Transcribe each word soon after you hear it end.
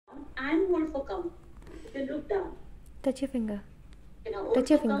and hold for count. You can look down. Touch your finger. Okay, now hold Touch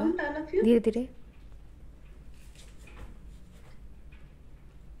your for count, finger. all of you. धीरे धीरे.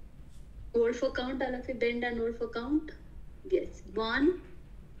 Hold for count, all of you. Bend and hold for count. Yes. 1,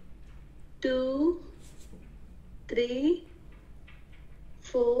 2, 3,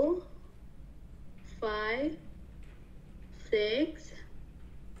 4, 5, 6,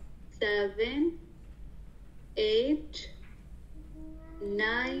 7, 8,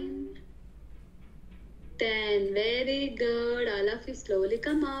 9, 10. Very good. All of you slowly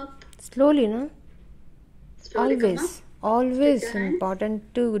come up. Slowly, no? Slowly come up. Always With your hands.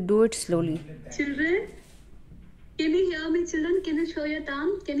 important to do it slowly. Children, can you hear me, children? Can you show your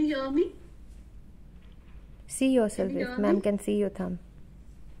thumb? Can you hear me? See yourself Can you if hear ma'am me? can see your thumb.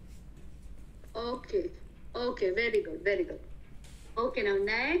 Okay. Okay, very good, very good. Okay, now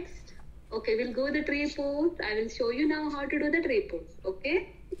next. Okay, we'll go the tree pose. I will show you now how to do the tree pose. Okay?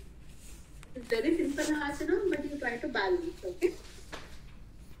 It's very simple asana, but you try to balance. Okay?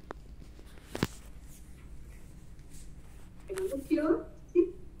 Okay, now look here. See?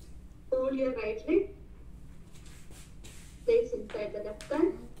 Hold your right leg. Place inside the left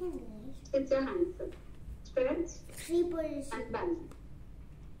hand. Stretch your hands up. Stretch Three positions. and balance.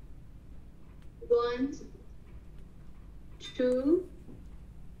 1, 2,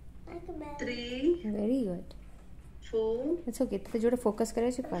 Like a man. 3, Very good. 4, It's okay. तो जोड़े focus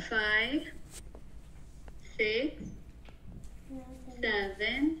करे चुप कर. 5, 6,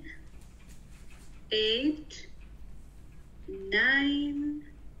 7, 8, 9,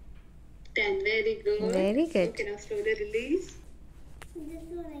 10. Very good. Very good. Okay, now slowly release. This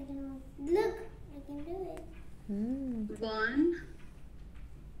one I can. Look, I can do it. 1,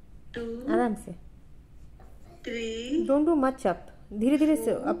 2, आराम से. 3, Don't do much up. धीरे धीरे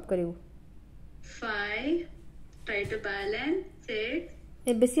से up करियो. 5. Try to balance. 6,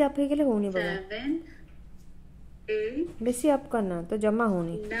 ये बेसी up ହେଇଗଲେ होनी बाबा. 7, 8, बेसी up करना तो जमा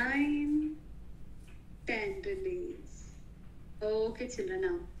होनी. 9, 10. Release. Okay, children,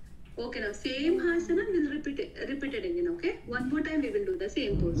 now. Okay, now same asana we'll repeat it again. Okay, one more time we will do the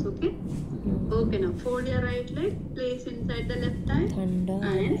same pose. Okay. Okay, now fold your right leg, place inside the left eye, Thunder,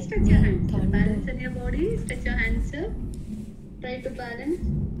 and stretch your hands. thunder. Balance in your body. Stretch your hands up. Try to balance.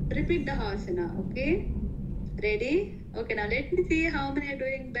 Repeat the asana. Okay. Ready? Okay, now let me see how many are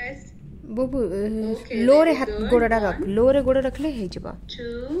doing best. बुबु Okay, लोरे very हाथ good. गोड़ाटा रख. 1, लोरे गोड़ा रखले हे जबा.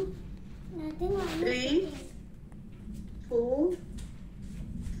 2, Nothing on 3, 4,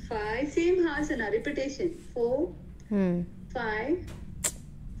 5. Same asana. Repetition. 4, 5,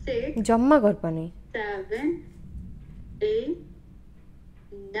 6, जम्मा कर पानी. 7, 8,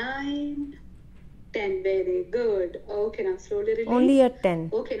 9, 10. Very good. Okay, now slowly release. Only at 10.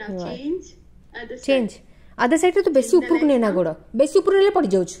 Okay, now Right. change. Other side. Change. Other side रे तो बेसी ऊपर को नेना गोड़. बेसी ऊपर नेले पड़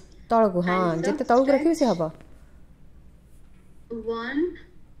जाउछ. तळको हां Hands up, जते तळको रखियो से हबा. 1,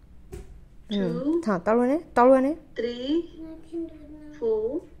 2, हां तळु ने 3, I can do it now.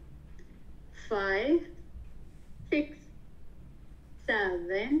 4, 5, 6,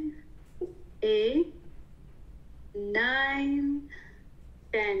 7, 8, 9,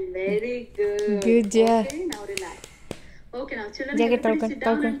 10. Very good. Good job. Okay, now relax. Okay, now children, Jacket, everybody talk, sit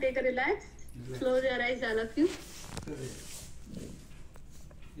down talk. and take a relax. Close your eyes, all of you.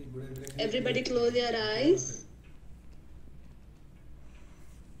 Everybody close your eyes.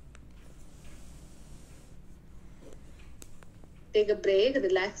 Take a break,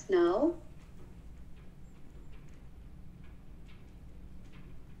 relax now.